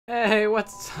Hey,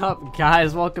 what's up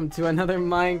guys? Welcome to another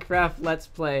Minecraft Let's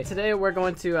Play. Today we're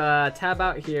going to tab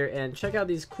out here and check out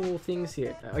these cool things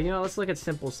here. Let's look at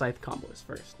simple scythe combos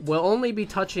first. We'll only be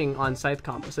touching on scythe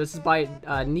combos. So this is by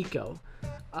Nico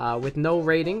with no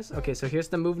ratings. Okay, so here's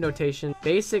the move notation.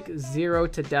 Basic 0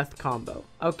 to death combo.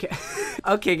 Okay.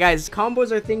 Okay guys,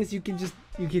 combos are things you can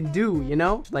do, you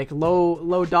know, like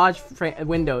low dodge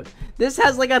windows. This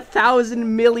has like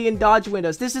 1,000 million dodge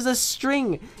windows. This is a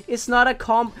string. It's not a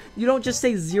you don't just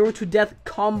say 0 to death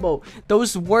combo.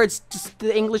 Those words, just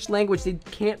the English language, they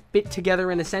can't fit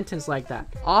together in a sentence like that.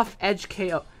 Off edge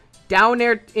KO, down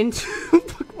air into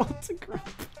what's a grab.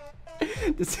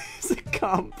 This is a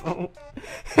combo.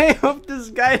 I hope this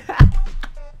guy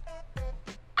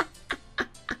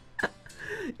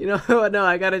You know what? No,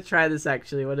 I gotta try this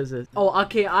actually. What is this? Oh,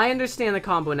 okay. I understand the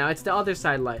combo now. It's the other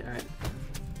side light. All right.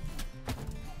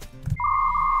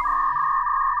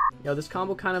 Yo, this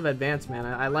combo kind of advanced, man.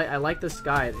 I like this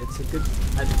guide. It's a good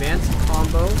advanced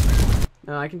combo.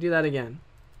 No, I can do that again.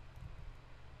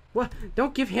 What?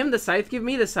 Don't give him the scythe. Give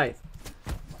me the scythe.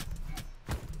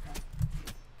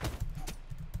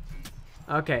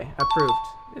 Okay, approved.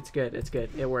 It's good. It's good.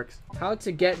 It works. How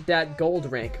to get that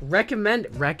gold rank.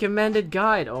 Recommended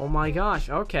guide. Oh my gosh.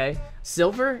 Okay.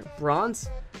 Silver? Bronze?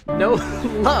 No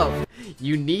love.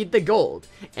 You need the gold.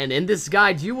 And in this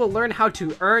guide, you will learn how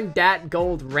to earn that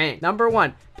gold rank. Number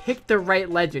 1. Pick the right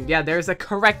legend. Yeah, there's a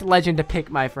correct legend to pick,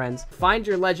 my friends. Find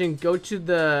your legend, go to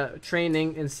the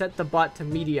training, and set the bot to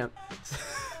medium.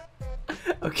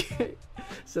 Okay.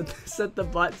 So set the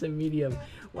bot to medium.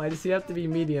 Why does he have to be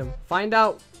medium? Find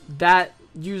out that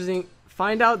using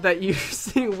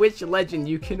which legend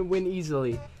you can win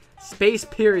easily. Space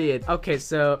period. Okay,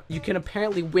 so you can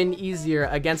apparently win easier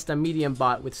against a medium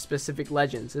bot with specific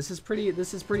legends. This is pretty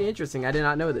interesting. I did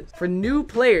not know this. For new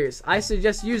players, I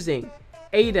suggest using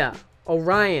Ada,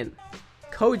 Orion,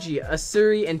 Koji,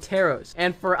 Asuri, and Taros.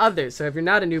 And for others, so if you're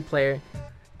not a new player,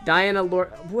 Diana, Lord.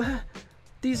 What?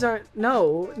 These aren't.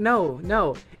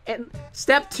 No. And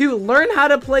step 2, learn how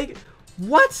to play.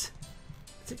 What?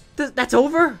 That's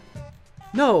over?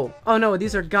 No. Oh no,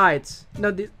 these are guides.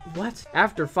 No, what?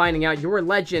 After finding out your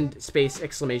legend, space,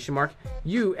 exclamation mark,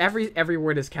 every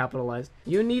word is capitalized.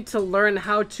 You need to learn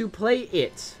how to play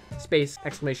it, space,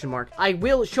 exclamation mark. I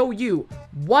will show you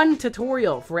one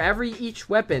tutorial for each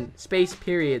weapon, space,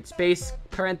 period, space,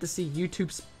 parenthesis,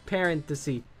 YouTube's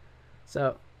parenthesis.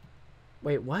 So,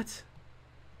 wait, what?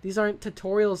 These aren't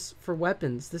tutorials for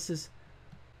weapons. This is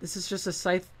just a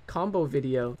scythe combo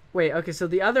video. Wait, okay, so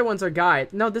the other ones are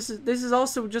guides. No, this is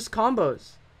also just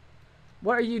combos.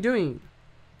 What are you doing?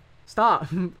 Stop.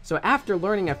 So after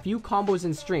learning a few combos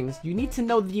and strings, you need to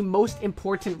know the most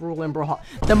important rule in Brawlhalla.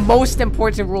 The most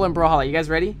important rule in Brawlhalla. You guys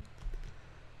ready?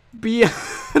 Be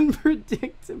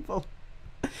unpredictable.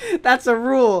 That's a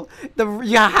rule.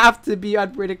 You have to be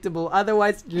unpredictable.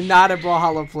 Otherwise, you're not a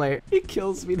Brawlhalla player. It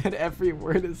kills me that every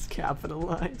word is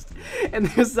capitalized. And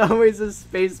there's always a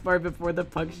space bar before the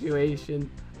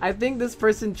punctuation. I think this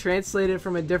person translated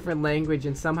from a different language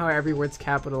and somehow every word's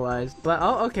capitalized. But,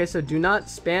 oh, okay, so do not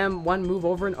spam one move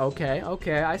over and... Okay,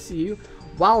 I see you.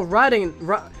 While running,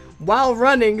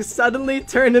 suddenly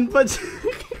turn and put...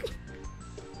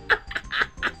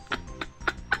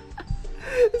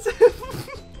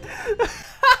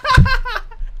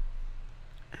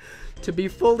 To be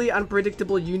fully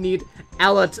unpredictable, you need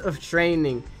a lot of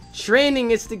training.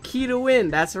 Training is the key to win.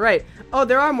 That's right. Oh,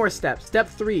 there are more steps. Step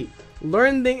 3.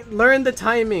 Learn the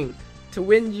timing. To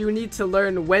win, you need to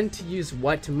learn when to use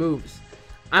what moves.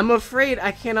 I'm afraid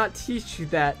I cannot teach you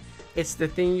that. It's the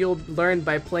thing you'll learn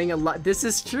by playing a lot. This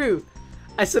is true.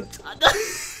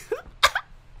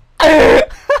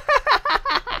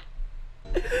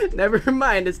 Never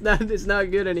mind. It's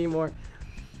not good anymore.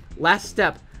 Last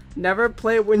step. Never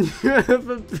play when you have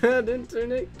a bad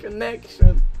internet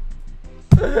connection.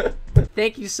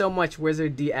 Thank you so much,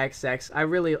 Wizard DXX.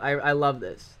 I love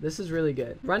this. This is really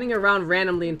good. Running around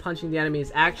randomly and punching the enemy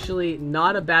is actually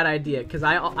not a bad idea, because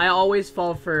I always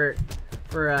fall for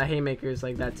haymakers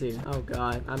like that too. Oh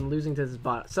god, I'm losing to this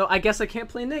bot. So I guess I can't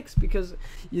play Nyx because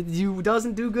you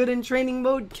doesn't do good in training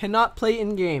mode, cannot play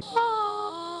in game.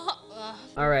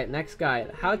 Alright, next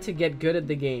guide. How to get good at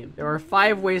the game. There are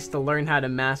 5 ways to learn how to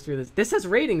master this. This has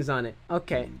ratings on it.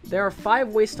 Okay, there are 5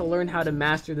 ways to learn how to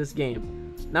master this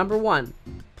game. Number 1,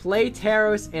 play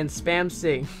Taros and spam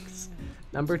 6.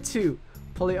 Number 2,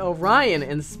 play Orion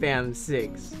and spam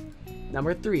 6.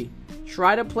 Number 3,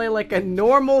 try to play like a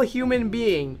normal human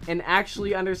being and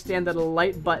actually understand that a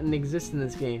light button exists in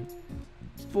this game.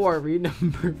 4, read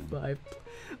number 5.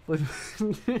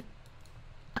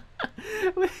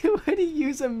 Why do you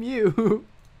use a Mew?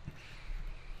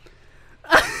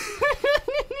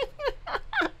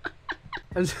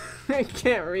 I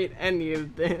can't read any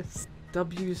of this.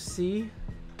 WC?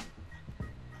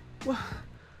 What?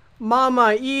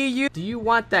 Mama, EU. Do you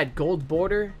want that gold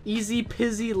border? Easy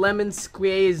pizzy lemon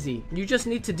squeezy. You just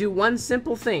need to do one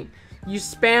simple thing. You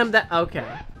spam that. Okay.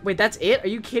 Wait, that's it? Are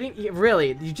you kidding?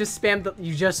 Really? You just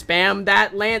spam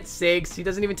that Lance Sigs. He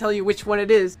doesn't even tell you which one it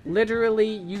is.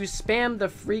 Literally, you spam the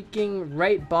freaking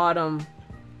right bottom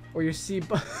or your C.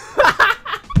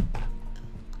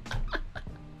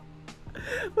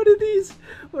 What are these?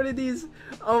 What are these?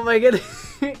 Oh my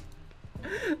goodness.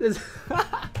 This.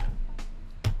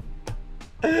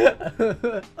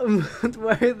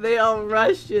 Why are they all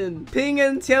Russian? Ping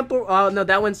and tempo. Oh no,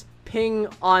 that one's ping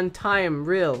on time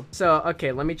real. So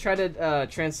okay, let me try to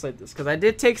translate this because I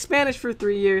did take Spanish for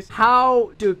 3 years.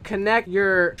 How to connect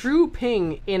your true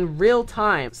ping in real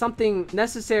time. Something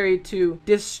necessary to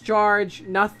discharge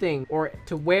nothing or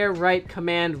to wear right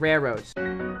command railroads.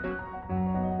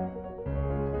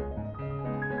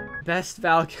 Best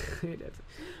Valkyrie.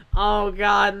 Oh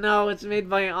god, no, it's made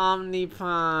by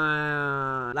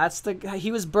Omnipod. That's the guy.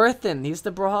 He was birthin'. He's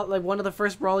the Brawl, like one of the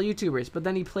first Brawl YouTubers, but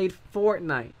then he played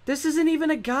Fortnite. This isn't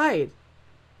even a guide.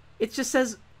 It just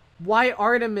says why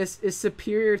Artemis is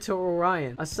superior to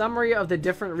Orion. A summary of the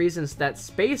different reasons that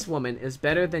Space Woman is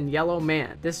better than Yellow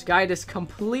Man. This guide is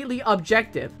completely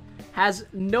objective, has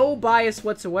no bias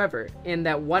whatsoever, in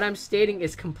that what I'm stating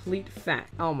is complete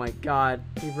fact. Oh my god,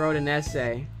 he wrote an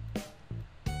essay.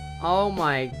 Oh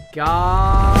my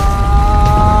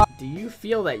god. Do you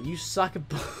feel that you suck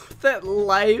both at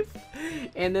life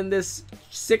and in this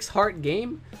 6-heart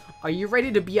game? Are you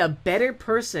ready to be a better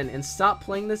person and stop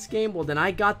playing this game? Well, then I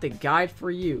got the guide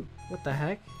for you. What the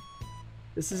heck?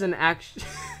 This is an action.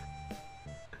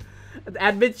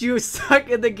 Admit you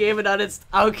suck in the game and honest.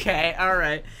 Okay,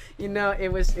 alright. You know,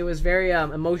 it was very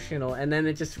emotional, and then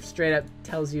it just straight up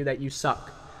tells you that you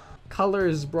suck.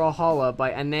 Colors Brawlhalla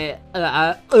by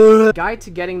Guide to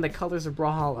getting the colors of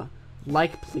Brawlhalla.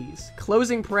 Like, please.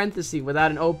 Closing parenthesis without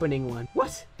an opening one.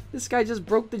 What? This guy just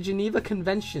broke the Geneva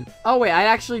Convention. Oh wait, I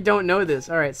actually don't know this.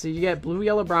 Alright, so you get blue,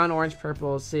 yellow, brown, orange,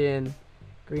 purple, cyan,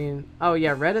 green. Oh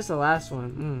yeah, red is the last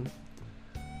one.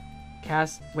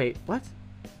 Cast. Wait, what?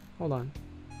 Hold on.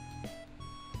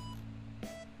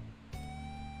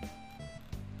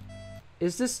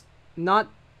 Is this not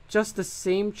just the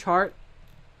same chart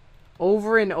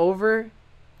over and over,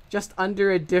 just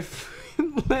under a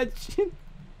different legend?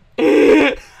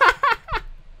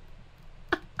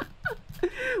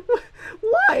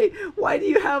 Why do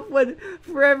you have one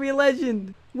for every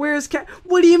legend? Where's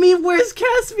what do you mean, where's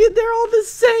Caspian? They're all the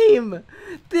same.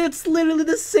 It's literally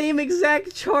the same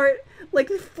exact chart, like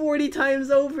 40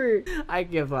 times over. I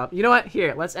give up. You know what?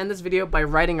 Here, let's end this video by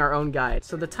writing our own guide.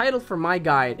 So the title for my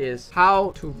guide is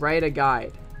How to Write a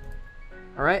Guide.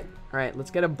 Alright? Alright,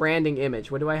 let's get a branding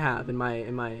image. What do I have in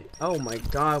my... Oh my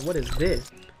god, what is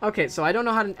this? Okay, so I don't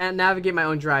know how to navigate my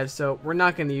own drive, so we're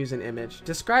not going to use an image.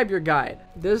 Describe your guide.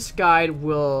 This guide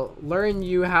will learn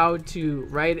you how to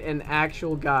write an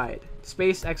actual guide.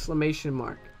 Space exclamation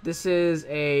mark. This is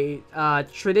a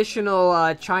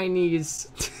traditional Chinese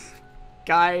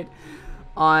guide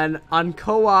on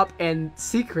co-op and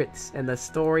secrets and the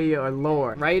story or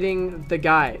lore. Writing the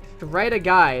guide. To write a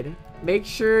guide, make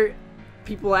sure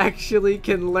people actually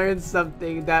can learn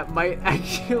something that might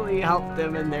actually help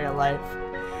them in their life.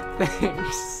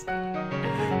 Thanks.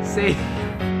 Say,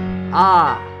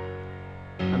 a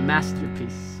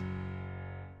masterpiece.